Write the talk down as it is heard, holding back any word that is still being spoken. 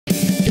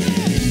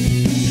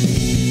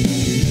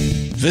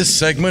This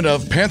segment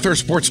of Panther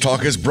Sports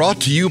Talk is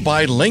brought to you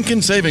by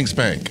Lincoln Savings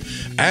Bank.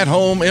 At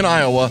home in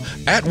Iowa,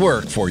 at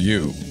work for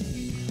you.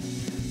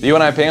 The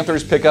UNI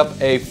Panthers pick up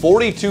a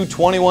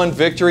 42-21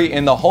 victory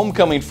in the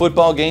homecoming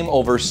football game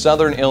over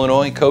Southern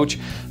Illinois. Coach,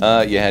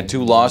 you had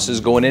two losses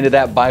going into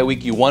that bye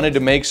week. You wanted to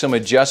make some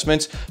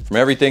adjustments. From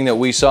everything that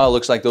we saw, it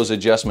looks like those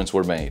adjustments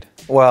were made.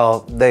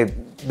 Well,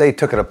 they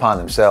took it upon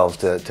themselves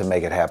to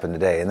make it happen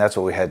today, and that's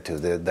what we had to.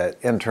 That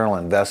internal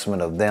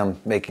investment of them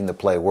making the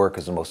play work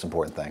is the most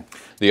important thing.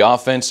 The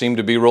offense seemed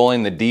to be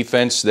rolling. The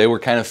defense, they were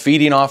kind of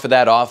feeding off of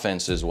that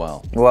offense as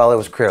well. Well, it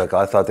was critical.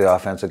 I thought the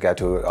offense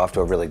got off to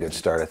a really good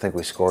start. I think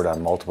we scored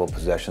on multiple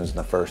possessions in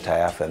the first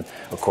half, and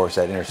of course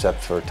that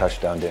intercept for a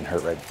touchdown didn't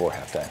hurt right before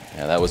halftime.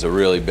 Yeah, that was a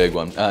really big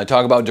one.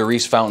 Talk about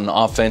Darius Fountain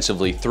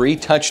offensively. 3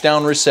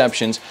 touchdown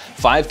receptions,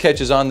 5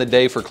 catches on the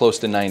day for close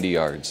to 90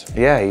 yards.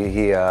 Yeah,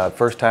 he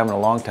first time in a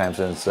long time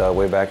since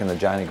way back in the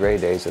Johnny Gray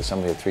days that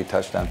somebody had 3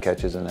 touchdown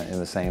catches in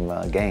the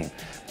same game.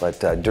 But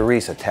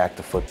Darius attacked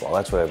the football.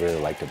 That's what I really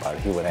liked about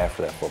it. He went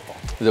after that football.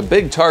 He's a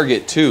big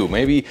target too.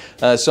 Maybe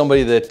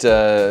somebody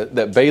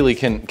that Bailey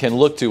can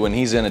look to when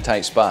he's in a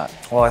tight spot.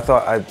 Well,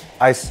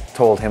 I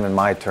told him in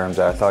my terms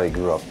that I thought he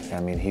grew up. I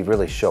mean, he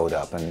really showed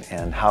up,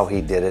 and how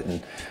he did it,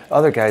 and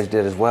other guys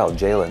did as well.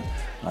 Jalen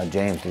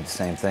James did the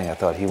same thing. I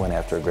thought he went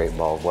after a great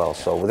ball as well.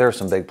 So there are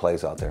some big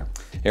plays out there.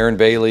 Aaron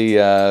Bailey,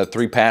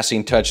 3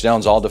 passing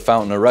touchdowns, all to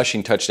Fountain, a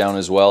rushing touchdown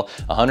as well.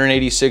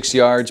 186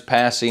 yards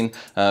passing,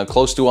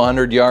 close to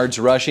 100 yards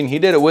rushing. He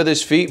did it with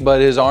his feet, but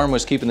his arm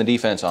was keeping the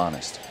defense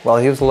honest. Well,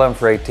 he was 11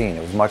 for 18.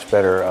 It was much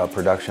better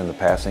production in the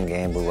passing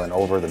game. We went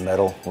over the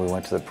middle, we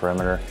went to the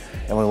perimeter,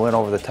 and we went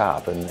over the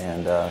top.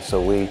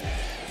 So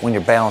when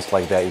you're balanced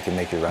like that, you can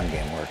make your run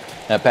game work.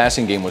 That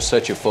passing game was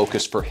such a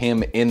focus for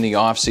him in the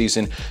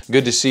offseason.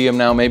 Good to see him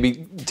now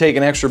maybe take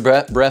an extra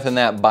breath in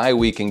that bye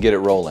week and get it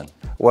rolling.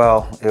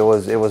 Well, it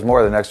was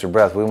more than extra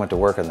breath. We went to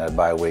work on that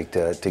bye week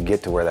to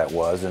get to where that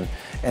was,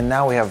 and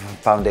now we have a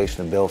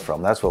foundation to build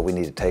from. That's what we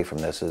need to take from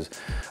this. Is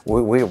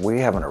we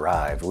haven't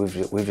arrived.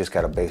 We've just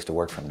got a base to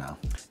work from now.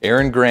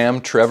 Aaron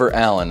Graham, Trevor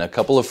Allen, a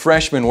couple of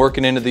freshmen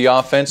working into the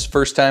offense.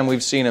 First time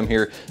we've seen them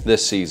here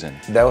this season.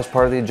 That was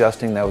part of the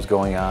adjusting that was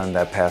going on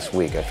that past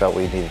week. I felt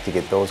we needed to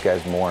get those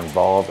guys more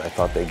involved. I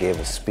thought they gave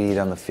us speed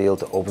on the field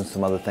to open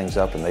some other things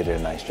up, and they did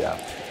a nice job.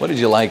 What did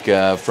you like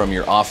from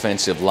your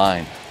offensive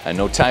line? I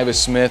know Tyvis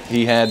Smith,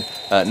 he had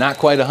not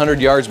quite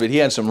 100 yards, but he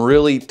had some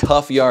really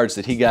tough yards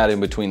that he got in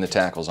between the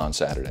tackles on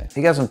Saturday.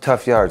 He got some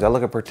tough yards. I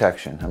look at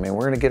protection. I mean,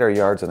 we're going to get our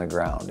yards on the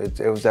ground.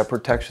 It was that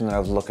protection that I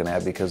was looking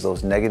at, because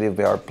those negative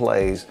yard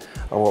plays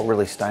are what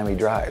really stymie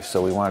drives.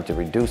 So we wanted to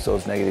reduce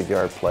those negative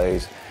yard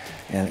plays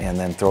and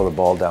then throw the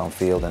ball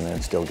downfield and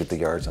then still get the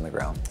yards on the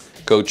ground.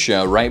 Coach,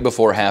 right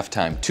before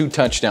halftime, 2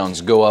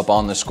 touchdowns go up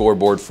on the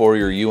scoreboard for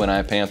your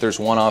UNI Panthers,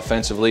 1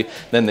 offensively,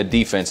 then the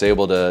defense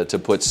able to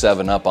put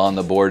 7 up on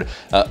the board.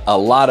 A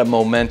lot of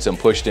momentum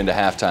pushed into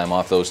halftime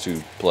off those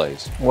 2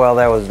 plays. Well,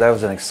 that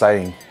was an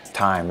exciting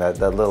time. That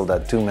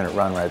 2-minute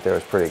run right there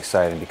was pretty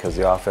exciting, because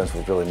the offense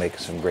was really making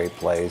some great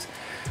plays.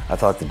 I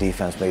thought the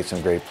defense made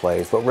some great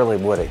plays, but really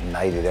what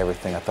ignited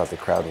everything, I thought the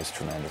crowd was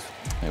tremendous.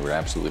 They were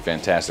absolutely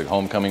fantastic.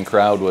 Homecoming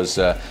crowd was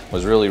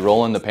really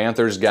rolling. The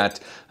Panthers got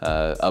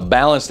a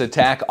balanced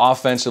attack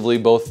offensively,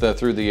 both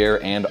through the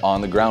air and on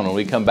the ground. When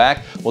we come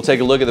back, we'll take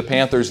a look at the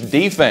Panthers'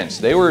 defense.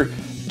 They were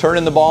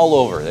turning the ball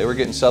over. They were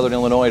getting Southern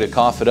Illinois to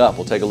cough it up.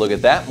 We'll take a look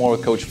at that. More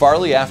with Coach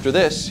Farley after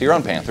this here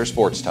on Panther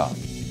Sports Talk.